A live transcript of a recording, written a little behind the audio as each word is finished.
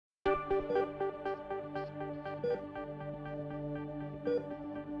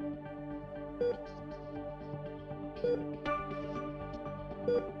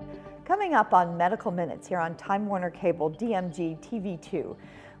Coming up on Medical Minutes here on Time Warner Cable DMG TV2,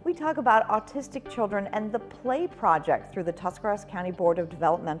 we talk about autistic children and the Play Project through the Tuscarawas County Board of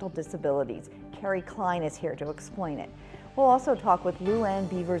Developmental Disabilities. Carrie Klein is here to explain it. We'll also talk with Lou Ann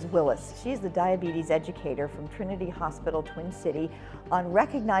Beavers-Willis. She's the diabetes educator from Trinity Hospital, Twin City, on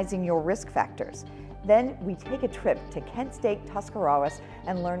recognizing your risk factors. Then we take a trip to Kent State Tuscarawas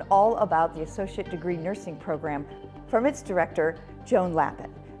and learn all about the Associate Degree Nursing Program from its director, Joan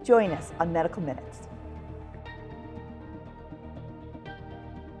Lappin. Join us on Medical Minutes.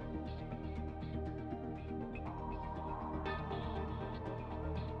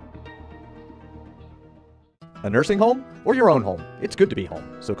 A nursing home or your own home? It's good to be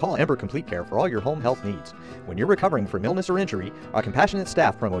home, so call Ember Complete Care for all your home health needs. When you're recovering from illness or injury, our compassionate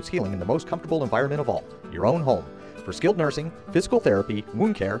staff promotes healing in the most comfortable environment of all, your own home, for skilled nursing, physical therapy,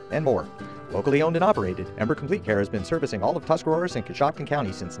 wound care, and more. Locally owned and operated, Ember Complete Care has been servicing all of Tuscarawas and Coshocton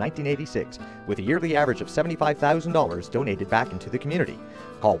County since 1986, with a yearly average of $75,000 donated back into the community.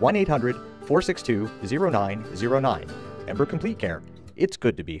 Call 1-800-462-0909. Ember Complete Care. It's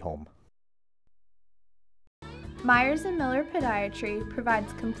good to be home. Myers & Miller Podiatry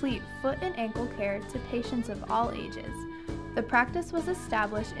provides complete foot and ankle care to patients of all ages. The practice was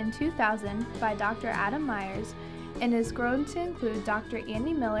established in 2000 by Dr. Adam Myers and has grown to include Dr.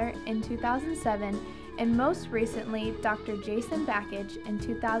 Andy Miller in 2007 and most recently Dr. Jason Backage in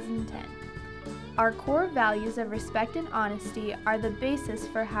 2010. Our core values of respect and honesty are the basis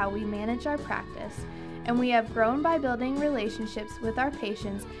for how we manage our practice, and we have grown by building relationships with our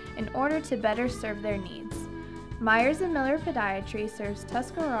patients in order to better serve their needs. Myers & Miller Podiatry serves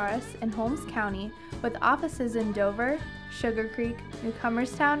Tuscarawas and Holmes County with offices in Dover, Sugar Creek,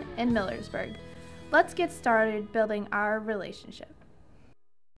 Newcomerstown, and Millersburg. Let's get started building our relationship.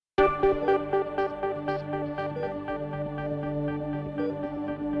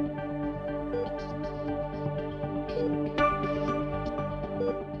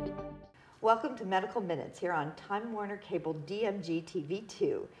 Welcome to Medical Minutes here on Time Warner Cable DMG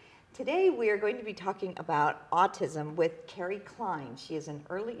TV2. Today we are going to be talking about autism with Carrie Klein. She is an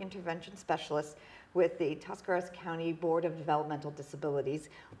early intervention specialist with the Tuscarawas County Board of Developmental Disabilities.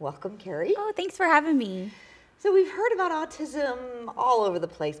 Welcome, Carrie. Oh, thanks for having me. So we've heard about autism all over the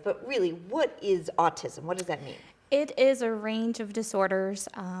place, but really, what is autism? What does that mean? It is a range of disorders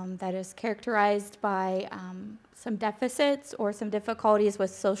that is characterized by some deficits or some difficulties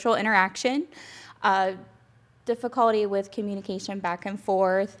with social interaction, difficulty with communication back and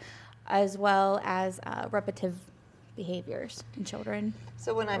forth, as well as repetitive behaviors in children.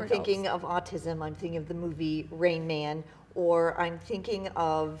 So when I'm thinking of autism, I'm thinking of the movie Rain Man, or I'm thinking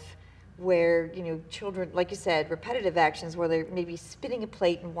of where, you know, children, like you said, repetitive actions where they're maybe spinning a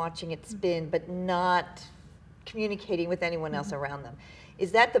plate and watching it spin, but not communicating with anyone else around them.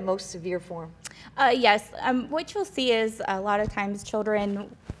 Is that the most severe form? Yes. What you'll see is a lot of times children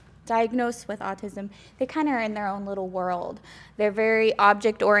diagnosed with autism, they kind of are in their own little world. They're very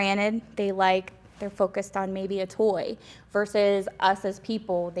object-oriented. They're focused on maybe a toy versus us as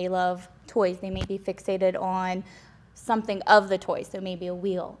people. They love toys. They may be fixated on something of the toy, so maybe a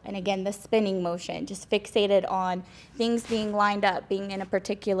wheel. And again, the spinning motion, just fixated on things being lined up, being in a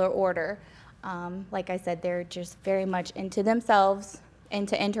particular order. Like I said, they're just very much into themselves,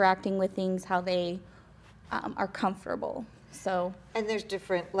 into interacting with things how they are comfortable. So, and there's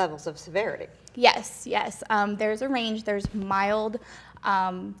different levels of severity. Yes, yes. There's a range. There's mild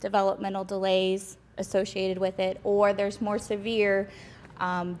developmental delays associated with it, or there's more severe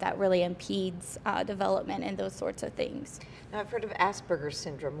that really impedes development and those sorts of things. Now, I've heard of Asperger's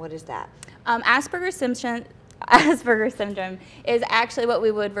syndrome. What is that? Asperger's syndrome is actually what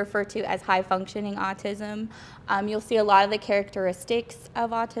we would refer to as high-functioning autism. You'll see a lot of the characteristics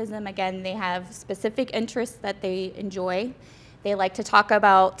of autism. Again, they have specific interests that they enjoy. They like to talk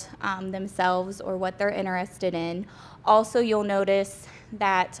about themselves or what they're interested in. Also, you'll notice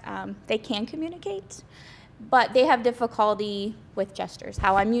that they can communicate, but they have difficulty with gestures.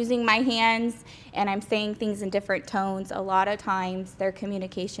 How I'm using my hands and I'm saying things in different tones, a lot of times their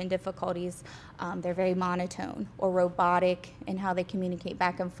communication difficulties, they're very monotone or robotic in how they communicate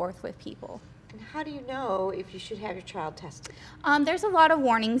back and forth with people. And how do you know if you should have your child tested? There's a lot of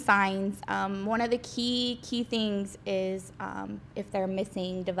warning signs. One of the key things is if they're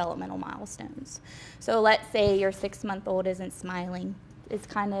missing developmental milestones. So let's say your 6-month-old isn't smiling, is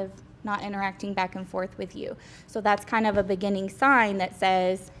kind of not interacting back and forth with you. So that's kind of a beginning sign that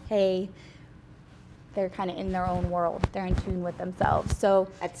says, hey, they're kind of in their own world. They're in tune with themselves. So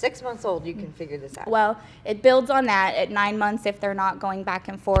at 6 months old, you can figure this out. Well, it builds on that. At 9 months, if they're not going back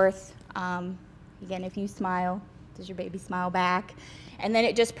and forth, again, if you smile, Does your baby smile back? And then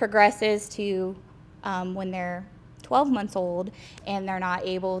it just progresses to when they're 12 months old and they're not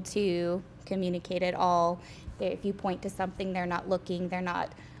able to communicate at all. If you point to something, they're not looking, they're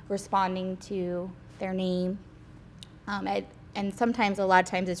not responding to their name. And sometimes, a lot of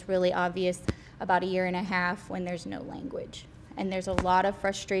times, it's really obvious about 1.5 years when there's no language. And there's a lot of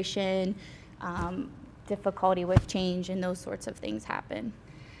frustration, difficulty with change, and those sorts of things happen.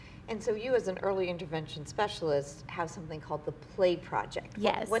 And so you, as an early intervention specialist, have something called the Play Project.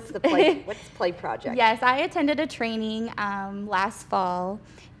 Yes. What's the Play Project? Yes, I attended a training last fall,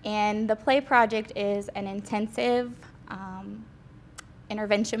 and the Play Project is an intensive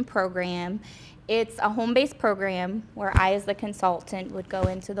intervention program. It's a home-based program where I, as the consultant, would go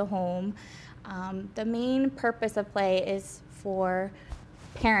into the home. The main purpose of Play is for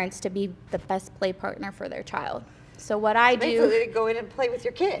parents to be the best play partner for their child. So what I do... Basically, to go in and play with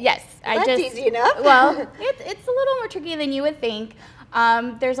your kid. Yes. Well, that's easy enough. Well, it's a little more tricky than you would think.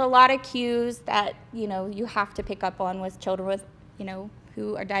 There's a lot of cues that, you have to pick up on with children with,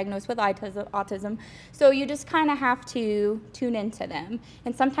 who are diagnosed with autism. So you just kind of have to tune into them.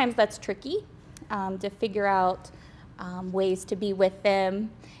 And sometimes that's tricky to figure out ways to be with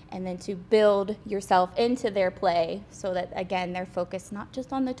them and then to build yourself into their play so that, again, they're focused not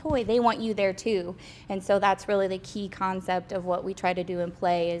just on the toy, they want you there too. And so that's really the key concept of what we try to do in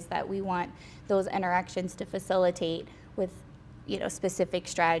Play, is that we want those interactions to facilitate with, specific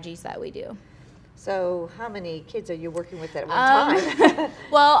strategies that we do. So how many kids are you working with at one time?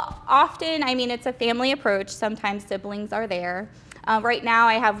 Well, often, it's a family approach. Sometimes siblings are there. Right now,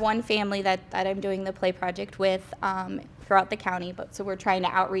 I have one family that I'm doing the Play Project with throughout the county, so we're trying to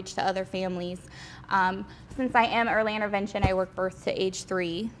outreach to other families. Since I am early intervention, I work birth to age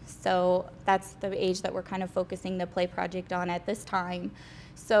 3, so that's the age that we're kind of focusing the Play Project on at this time.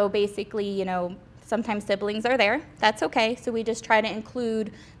 So basically, sometimes siblings are there. That's okay. So we just try to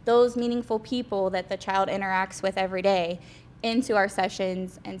include those meaningful people that the child interacts with every day into our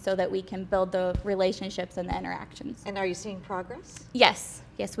sessions, and so that we can build the relationships and the interactions. And are you seeing progress? Yes,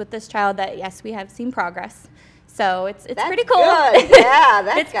 with this child, yes, we have seen progress. So it's that's pretty cool. Good. Yeah,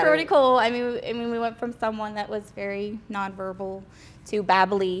 that's it's pretty cool. We went from someone that was very nonverbal to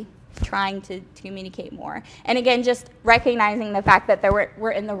babbly, trying to communicate more. And again, just recognizing the fact that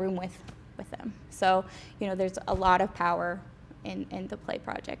we're in the room with them. So there's a lot of power in the Play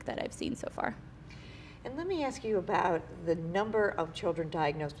Project that I've seen so far. And let me ask you about the number of children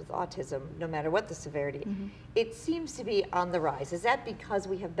diagnosed with autism, no matter what the severity. Mm-hmm. It seems to be on the rise. Is that because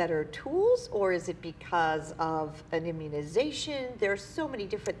we have better tools, or is it because of an immunization? There are so many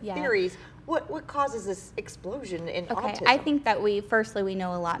different theories. What causes this explosion in autism? I think that we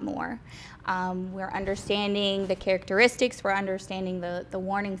know a lot more. We're understanding the characteristics, we're understanding the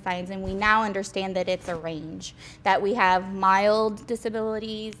warning signs, and we now understand that it's a range, that we have mild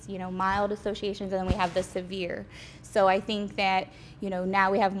disabilities, mild associations, and then we have the severe. So I think that, now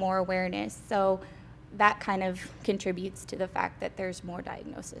we have more awareness. So that kind of contributes to the fact that there's more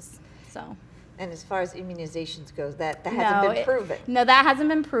diagnosis. So. And as far as immunizations goes, that hasn't been proven? No, that hasn't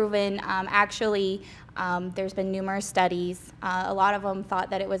been proven. Actually, there's been numerous studies. A lot of them thought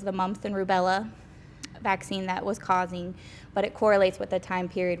that it was the mumps and rubella vaccine that was causing, but it correlates with the time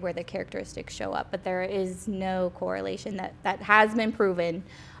period where the characteristics show up. But there is no correlation that has been proven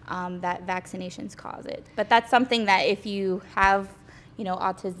that vaccinations cause it. But that's something that if you have,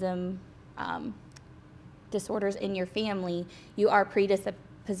 autism disorders in your family, you are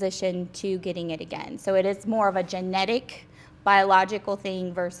predisposition to getting it again. So it is more of a genetic, biological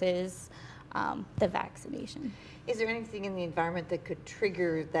thing versus the vaccination. Is there anything in the environment that could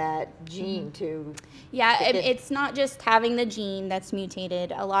trigger that gene to... Yeah, it's not just having the gene that's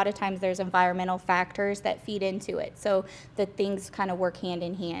mutated. A lot of times there's environmental factors that feed into it. So the things kind of work hand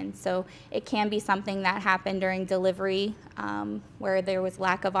in hand. So it can be something that happened during delivery where there was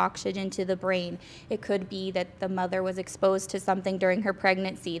lack of oxygen to the brain. It could be that the mother was exposed to something during her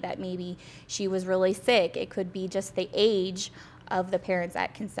pregnancy, that maybe she was really sick. It could be just the age of the parents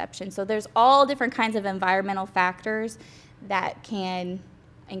at conception. So there's all different kinds of environmental factors that can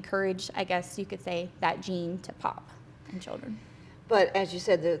encourage, I guess you could say, that gene to pop in children. But as you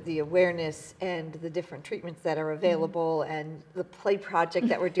said, the awareness and the different treatments that are available and the Play Project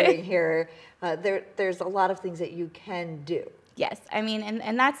that we're doing here, there's a lot of things that you can do. Yes,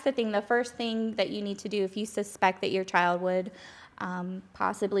 and that's the thing. The first thing that you need to do if you suspect that your child would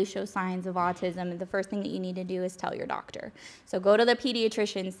possibly show signs of autism, and the first thing that you need to do is tell your doctor. So go to the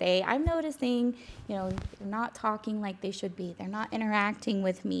pediatrician, say, I'm noticing, they're not talking like they should be. They're not interacting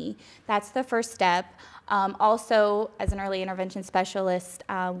with me. That's the first step. Also, as an early intervention specialist,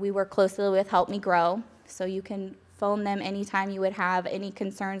 we work closely with Help Me Grow. So you can phone them anytime you would have any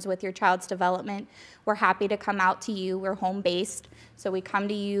concerns with your child's development. We're happy to come out to you. We're home-based, so we come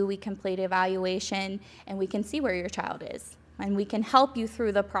to you, we complete evaluation, and we can see where your child is. And we can help you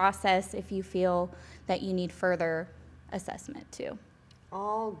through the process if you feel that you need further assessment too.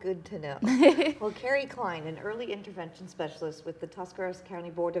 All good to know. Well, Carrie Klein, an early intervention specialist with the Tuscarawas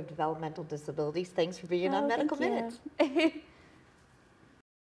County Board of Developmental Disabilities, thanks for being on Medical Minutes.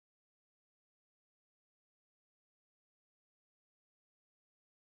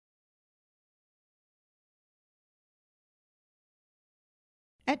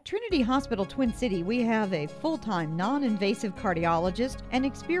 At Trinity Hospital Twin City, we have a full-time non-invasive cardiologist and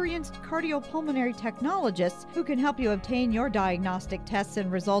experienced cardiopulmonary technologists who can help you obtain your diagnostic tests and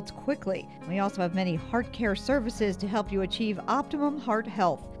results quickly. We also have many heart care services to help you achieve optimum heart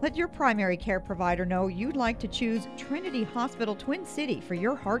health. Let your primary care provider know you'd like to choose Trinity Hospital Twin City for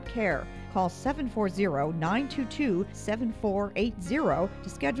your heart care. Call 740-922-7480 to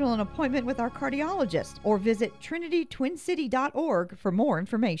schedule an appointment with our cardiologist or visit trinitytwincity.org for more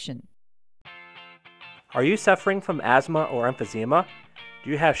information. Are you suffering from asthma or emphysema? Do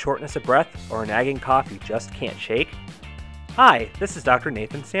you have shortness of breath or a nagging cough you just can't shake? Hi, this is Dr.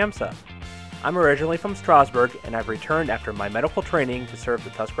 Nathan Samsa. I'm originally from Strasburg and I've returned after my medical training to serve the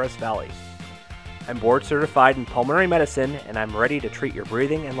Tuscarawas Valley. I'm board certified in pulmonary medicine and I'm ready to treat your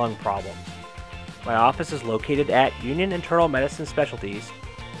breathing and lung problems. My office is located at Union Internal Medicine Specialties,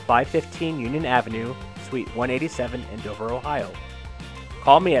 515 Union Avenue, Suite 187 in Dover, Ohio.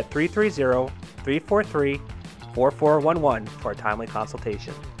 Call me at 330-343-4411 for a timely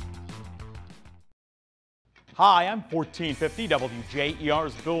consultation. Hi, I'm 1450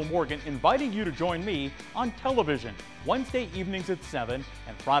 WJER's Bill Morgan, inviting you to join me on television Wednesday evenings at 7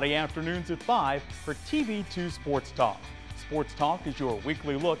 and Friday afternoons at 5 for TV2 Sports Talk. Sports Talk is your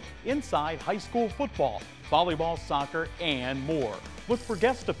weekly look inside high school football, volleyball, soccer, and more. Look for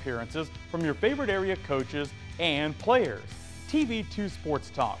guest appearances from your favorite area coaches and players. TV2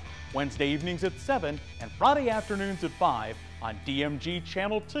 Sports Talk, Wednesday evenings at 7 and Friday afternoons at 5 on DMG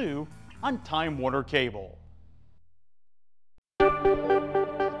Channel 2 on Time Warner Cable.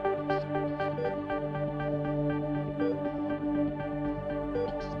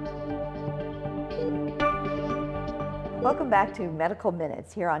 Welcome back to Medical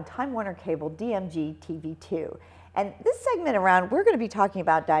Minutes here on Time Warner Cable DMG TV2. And this segment around, we're going to be talking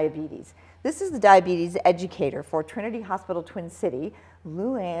about diabetes. This is the diabetes educator for Trinity Hospital Twin City,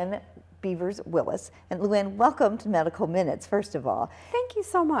 Luann Beavers Willis. And Luann, welcome to Medical Minutes, first of all. Thank you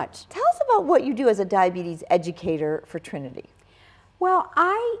so much. Tell us about what you do as a diabetes educator for Trinity. Well,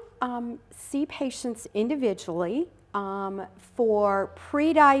 I see patients individually for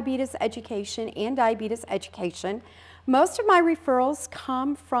pre-diabetes education and diabetes education. Most of my referrals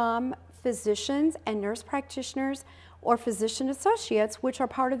come from physicians and nurse practitioners or physician associates, which are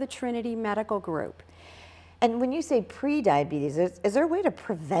part of the Trinity Medical Group. And when you say pre-diabetes, is there a way to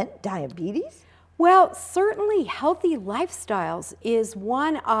prevent diabetes? Well, certainly healthy lifestyles is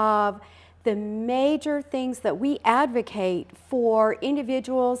one of the major things that we advocate for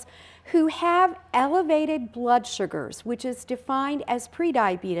individuals who have elevated blood sugars, which is defined as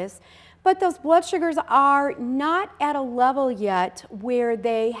prediabetes, but those blood sugars are not at a level yet where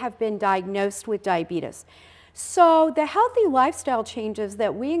they have been diagnosed with diabetes. So the healthy lifestyle changes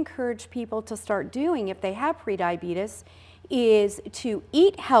that we encourage people to start doing if they have prediabetes is to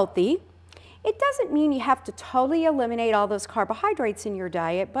eat healthy. It doesn't mean you have to totally eliminate all those carbohydrates in your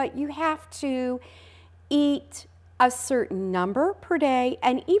diet, but you have to eat a certain number per day,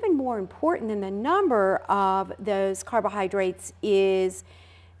 and even more important than the number of those carbohydrates is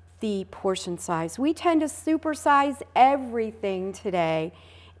the portion size. We tend to supersize everything today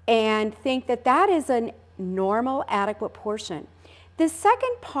and think that that is a normal, adequate portion. The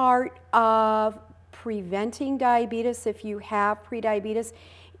second part of preventing diabetes, if you have prediabetes,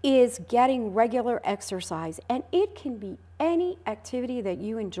 is getting regular exercise, and it can be any activity that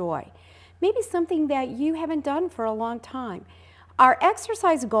you enjoy. Maybe something that you haven't done for a long time. Our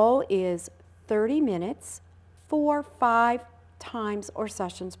exercise goal is 30 minutes, 4, 5 times or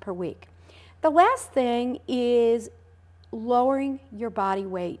sessions per week. The last thing is lowering your body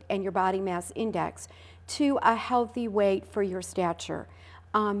weight and your body mass index to a healthy weight for your stature.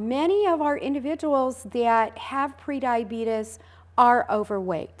 Many of our individuals that have prediabetes are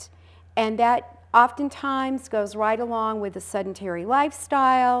overweight, and that oftentimes goes right along with a sedentary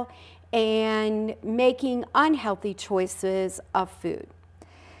lifestyle and making unhealthy choices of food.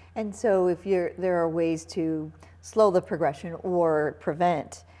 And so if there are ways to slow the progression or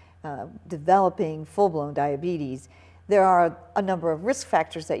prevent developing full-blown diabetes, there are a number of risk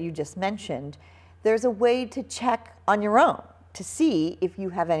factors that you just mentioned there's a way to check on your own to see if you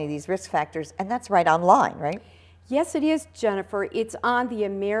have any of these risk factors, and that's right online, right? Yes, it is, Jennifer. It's on the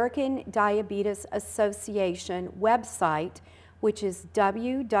American Diabetes Association website, which is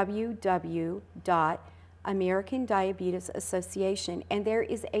www.American Diabetes Association. And there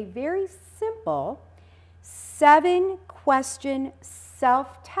is a very simple 7-question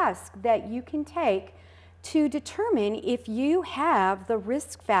self-test that you can take to determine if you have the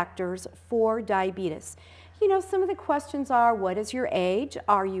risk factors for diabetes. You know, some of the questions are, what is your age?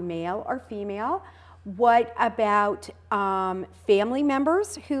 Are you male or female? What about family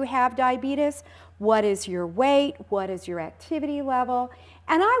members who have diabetes? What is your weight? What is your activity level?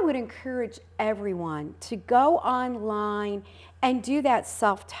 And I would encourage everyone to go online and do that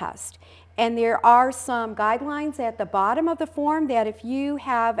self-test. And there are some guidelines at the bottom of the form that if you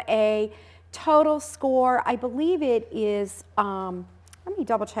have a total score, I believe it is, let me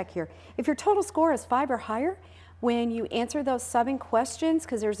double check here. If your total score is 5 or higher, when you answer those 7 questions,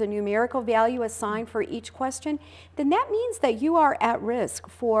 because there's a numerical value assigned for each question, then that means that you are at risk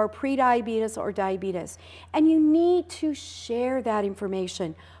for prediabetes or diabetes. And you need to share that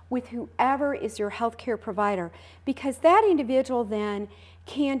information with whoever is your healthcare provider, because that individual then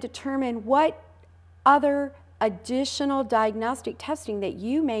can determine what other additional diagnostic testing that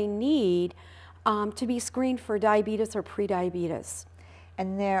you may need to be screened for diabetes or prediabetes.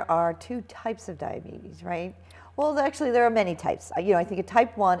 And there are 2 types of diabetes, right? Well, actually, there are many types. You know, I think of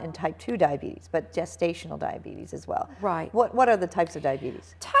type 1 and type 2 diabetes, but gestational diabetes as well. Right. What are the types of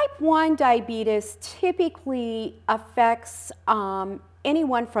diabetes? Type 1 diabetes typically affects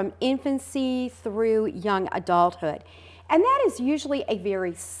anyone from infancy through young adulthood. And that is usually a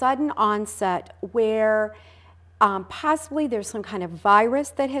very sudden onset where possibly there's some kind of virus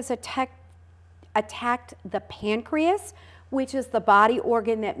that has attacked the pancreas, which is the body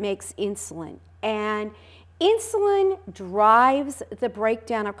organ that makes insulin. And insulin drives the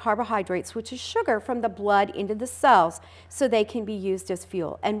breakdown of carbohydrates, which is sugar, from the blood into the cells so they can be used as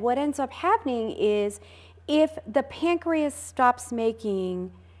fuel. And what ends up happening is if the pancreas stops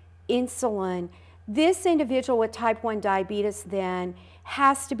making insulin, this individual with type 1 diabetes then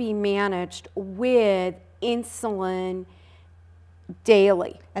has to be managed with insulin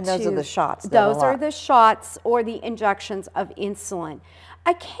daily. And those are the shots? Those are the shots or the injections of insulin.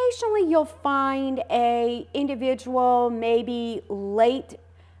 Occasionally you'll find a individual, maybe late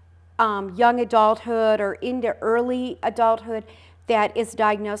young adulthood or into early adulthood, that is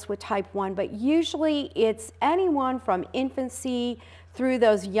diagnosed with type 1, but usually it's anyone from infancy through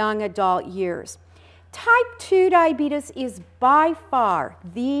those young adult years. Type 2 diabetes is by far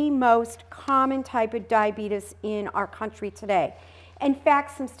the most common type of diabetes in our country today. In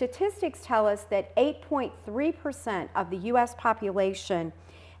fact, some statistics tell us that 8.3% of the U.S. population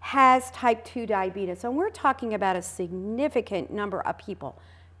has type 2 diabetes, and we're talking about a significant number of people.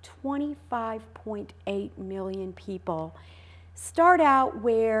 25.8 million people start out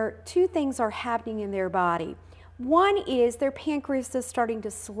where 2 things are happening in their body. One is their pancreas is starting to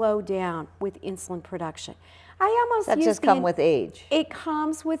slow down with insulin production. That just comes with age. It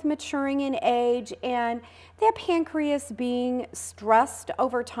comes with maturing in age, and that pancreas being stressed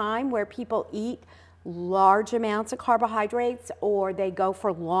over time, where people eat large amounts of carbohydrates or they go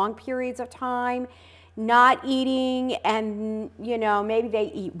for long periods of time not eating, and you know, maybe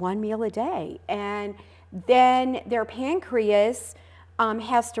they eat 1 meal a day, and then their pancreas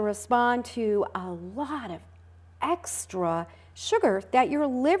has to respond to a lot of extra sugar that your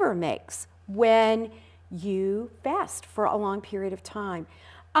liver makes when you fast for a long period of time.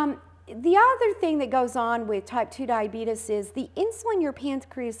 The other thing that goes on with type 2 diabetes is the insulin your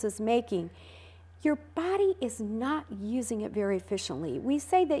pancreas is making, your body is not using it very efficiently. We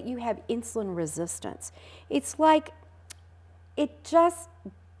say that you have insulin resistance. It's like it just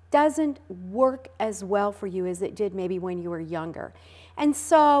doesn't work as well for you as it did maybe when you were younger. And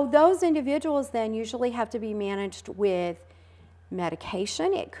so those individuals then usually have to be managed with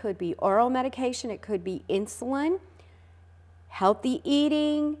medication. It could be oral medication, it could be insulin, healthy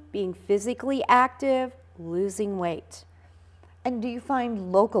eating, being physically active, losing weight. And do you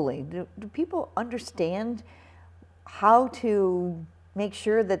find locally, do people understand how to make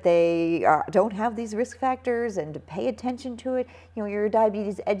sure that they don't have these risk factors and to pay attention to it? You know, you're a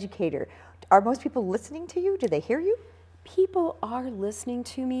diabetes educator. Are most people listening to you? Do they hear you? People are listening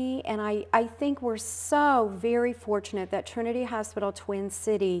to me, and I think we're so very fortunate that Trinity Hospital Twin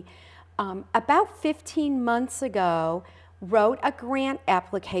City about 15 months ago wrote a grant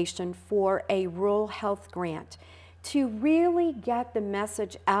application for a rural health grant to really get the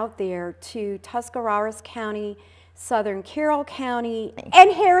message out there to Tuscarawas County Southern Carroll County,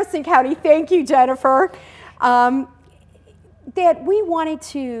 and Harrison County, thank you, Jennifer, that we wanted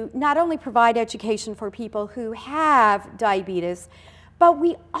to not only provide education for people who have diabetes, but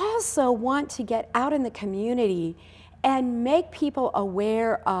we also want to get out in the community and make people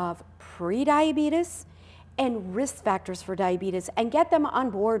aware of pre-diabetes and risk factors for diabetes and get them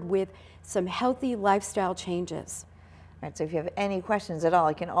on board with some healthy lifestyle changes. All right, so if you have any questions at all,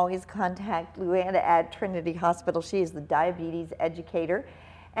 you can always contact Luanda at Trinity Hospital. She is the diabetes educator.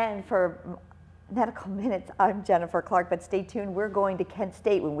 And for Medical Minutes, I'm Jennifer Clark, but stay tuned. We're going to Kent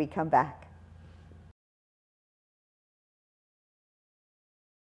State when we come back.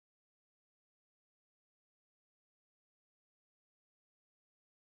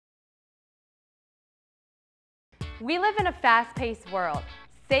 We live in a fast-paced world.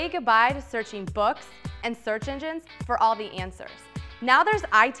 Say goodbye to searching books and search engines for all the answers. Now there's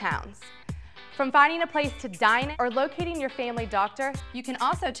iTowns. From finding a place to dine or locating your family doctor, you can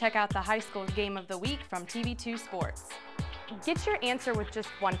also check out the high school game of the week from TV2 Sports. Get your answer with just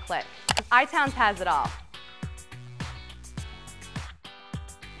one click. iTowns has it all.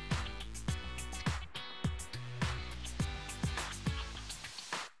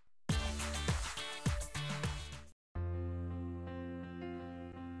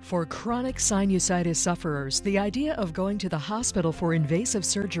 For chronic sinusitis sufferers, the idea of going to the hospital for invasive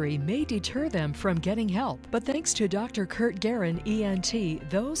surgery may deter them from getting help. But thanks to Dr. Kurt Guerin, ENT,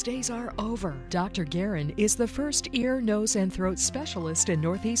 those days are over. Dr. Guerin is the first ear, nose, and throat specialist in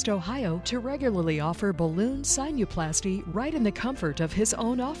Northeast Ohio to regularly offer balloon sinuplasty right in the comfort of his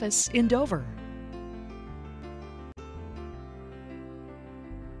own office in Dover.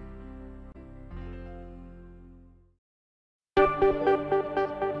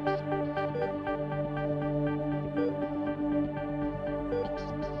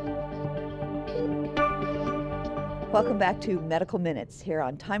 Welcome back to Medical Minutes here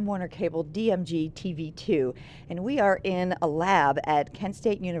on Time Warner Cable DMG TV2, and we are in a lab at Kent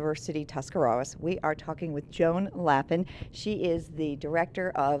State University, Tuscarawas. We are talking with Joan Lappin. She is the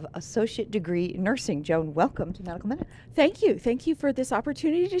Director of Associate Degree Nursing. Joan, welcome to Medical Minutes. Thank you. Thank you for this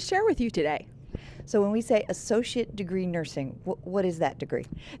opportunity to share with you today. So when we say Associate Degree Nursing, what is that degree?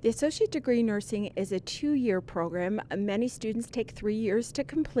 The Associate Degree Nursing is a 2-year program. Many students take 3 years to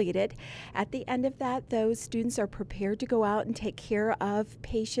complete it. At the end of that, those students are prepared to go out and take care of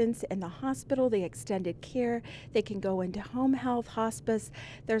patients in the hospital, the extended care. They can go into home health, hospice.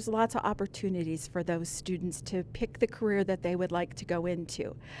 There's lots of opportunities for those students to pick the career that they would like to go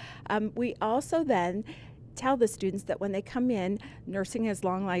into. We also then tell the students that when they come in, nursing is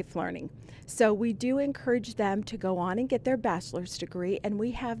long life learning. So we do encourage them to go on and get their bachelor's degree, and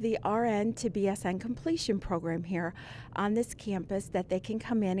we have the RN to BSN completion program here on this campus that they can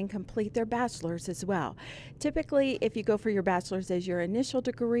come in and complete their bachelor's as well. Typically, if you go for your bachelor's as your initial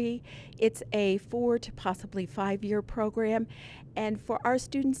degree, it's a 4 to possibly 5-year program. And for our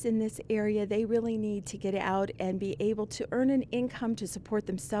students in this area, they really need to get out and be able to earn an income to support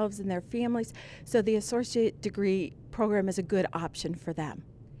themselves and their families. So the associate degree program is a good option for them.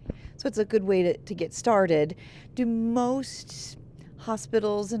 So it's a good way to get started. Do most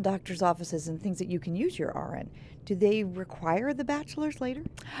hospitals and doctors' offices and things that you can use your RN, do they require the bachelor's later?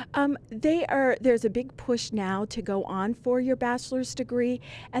 There's a big push now to go on for your bachelor's degree,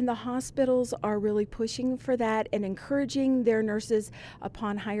 and the hospitals are really pushing for that and encouraging their nurses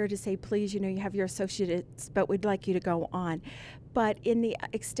upon hire to say, please, you have your associates, but we'd like you to go on. But in the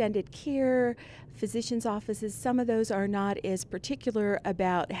extended care, physicians' offices, some of those are not as particular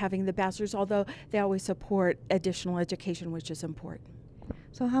about having the bachelor's, although they always support additional education, which is important.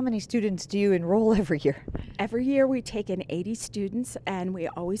 So how many students do you enroll every year? Every year we take in 80 students, and we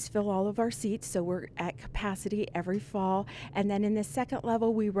always fill all of our seats, so we're at capacity every fall. And then in the second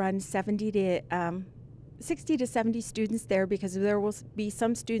level, we run 60 to 70 students there, because there will be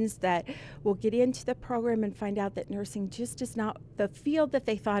some students that will get into the program and find out that nursing just is not the field that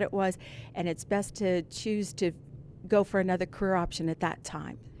they thought it was, and it's best to choose to go for another career option at that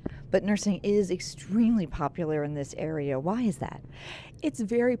time. But nursing is extremely popular in this area. Why is that? It's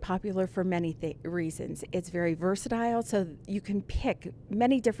very popular for many reasons. It's very versatile, so you can pick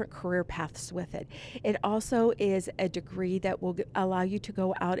many different career paths with it. It also is a degree that will allow you to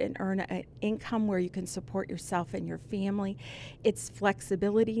go out and earn an income where you can support yourself and your family. It's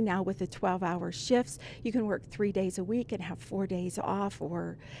flexibility now with the 12-hour shifts. You can work 3 days a week and have 4 days off,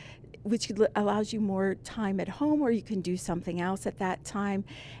 which allows you more time at home, or you can do something else at that time.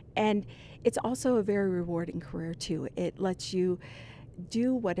 And it's also a very rewarding career too. It lets you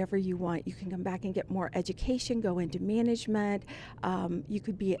do whatever you want. You can come back and get more education, go into management. You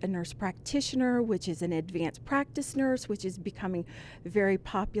could be a nurse practitioner, which is an advanced practice nurse, which is becoming very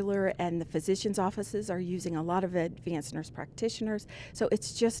popular, and the physician's offices are using a lot of advanced nurse practitioners. So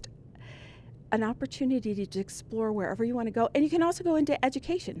it's just an opportunity to explore wherever you want to go. And you can also go into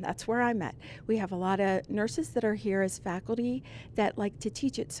education. That's where I'm at. We have a lot of nurses that are here as faculty that like to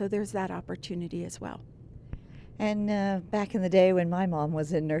teach it, so there's that opportunity as well. And back in the day when my mom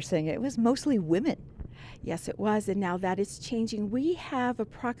was in nursing, it was mostly women. Yes, it was, and now that is changing. We have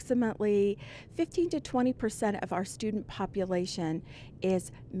approximately 15 to 20% of our student population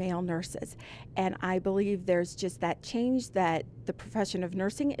is male nurses, and I believe there's just that change that the profession of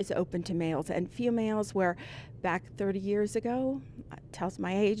nursing is open to males and females, where back 30 years ago, tells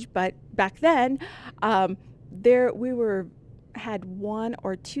my age, but back then, had 1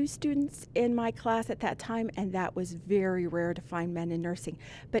 or 2 students in my class at that time, and that was very rare to find men in nursing.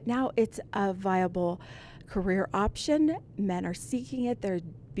 But now it's a viable career option. Men are seeking it. They're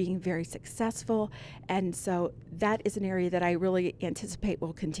being very successful. And so that is an area that I really anticipate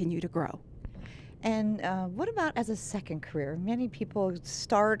will continue to grow. And what about as a second career? Many people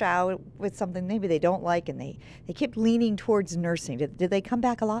start out with something maybe they don't like, and they keep leaning towards nursing. Did they come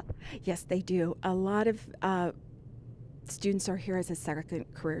back a lot? Yes, they do. A lot of students are here as a second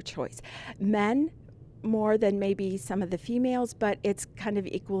career choice. Men more than maybe some of the females, but it's kind of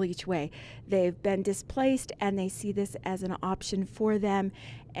equal each way. They've been displaced and they see this as an option for them.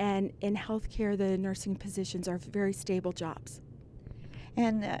 And in healthcare, the nursing positions are very stable jobs.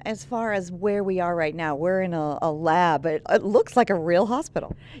 And as far as where we are right now, we're in a lab. It looks like a real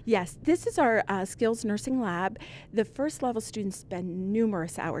hospital. Yes, this is our skills nursing lab. The first level students spend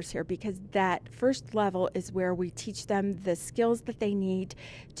numerous hours here because that first level is where we teach them the skills that they need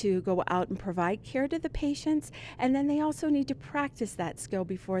to go out and provide care to the patients. And then they also need to practice that skill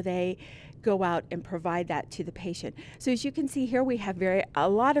before they go out and provide that to the patient. So as you can see here, we have a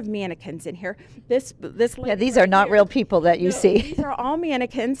lot of mannequins in here. This yeah, these are not real people that you see. These are all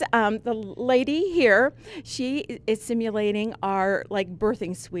mannequins. The lady here, she is simulating our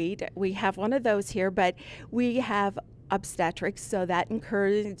birthing suite. We have one of those here, but we have obstetrics, so that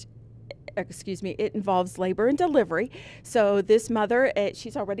it involves labor and delivery. So this mother,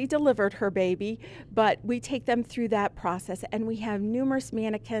 she's already delivered her baby, but we take them through that process, and we have numerous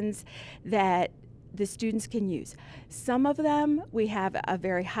mannequins that the students can use. Some of them, we have a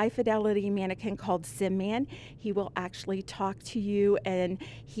very high fidelity mannequin called SimMan. He will actually talk to you, and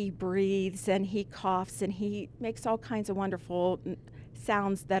he breathes and he coughs and he makes all kinds of wonderful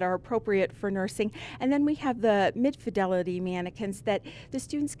sounds that are appropriate for nursing. And then we have the mid-fidelity mannequins that the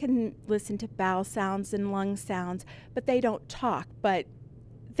students can listen to bowel sounds and lung sounds, but they don't talk, but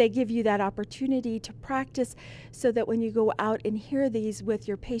they give you that opportunity to practice so that when you go out and hear these with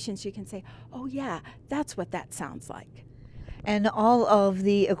your patients, you can say, oh yeah, that's what that sounds like. And all of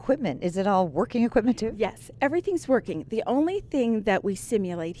the equipment, is it all working equipment too? Yes, everything's working. The only thing that we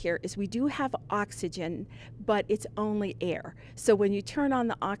simulate here is we do have oxygen, but it's only air. So when you turn on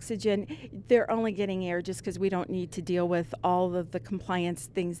the oxygen, they're only getting air just because we don't need to deal with all of the compliance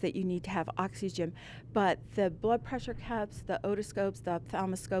things that you need to have oxygen. But the blood pressure cups, the otoscopes, the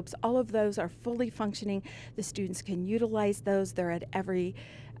ophthalmoscopes, all of those are fully functioning. The students can utilize those. They're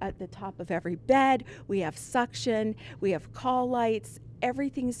at the top of every bed. We have suction, we have call lights,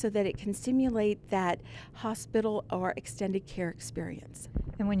 everything so that it can simulate that hospital or extended care experience.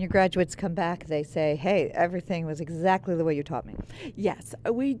 And when your graduates come back, they say, hey, everything was exactly the way you taught me. Yes,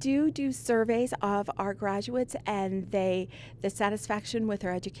 we do surveys of our graduates, and the satisfaction with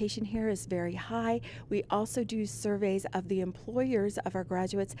their education here is very high. We also do surveys of the employers of our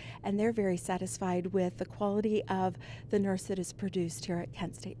graduates, and they're very satisfied with the quality of the nurse that is produced here at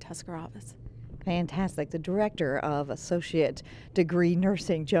Kent State Tuscarawas. Fantastic. The Director of Associate Degree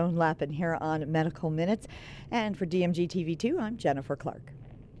Nursing, Joan Lappin, here on Medical Minutes. And for DMG TV2, I'm Jennifer Clark.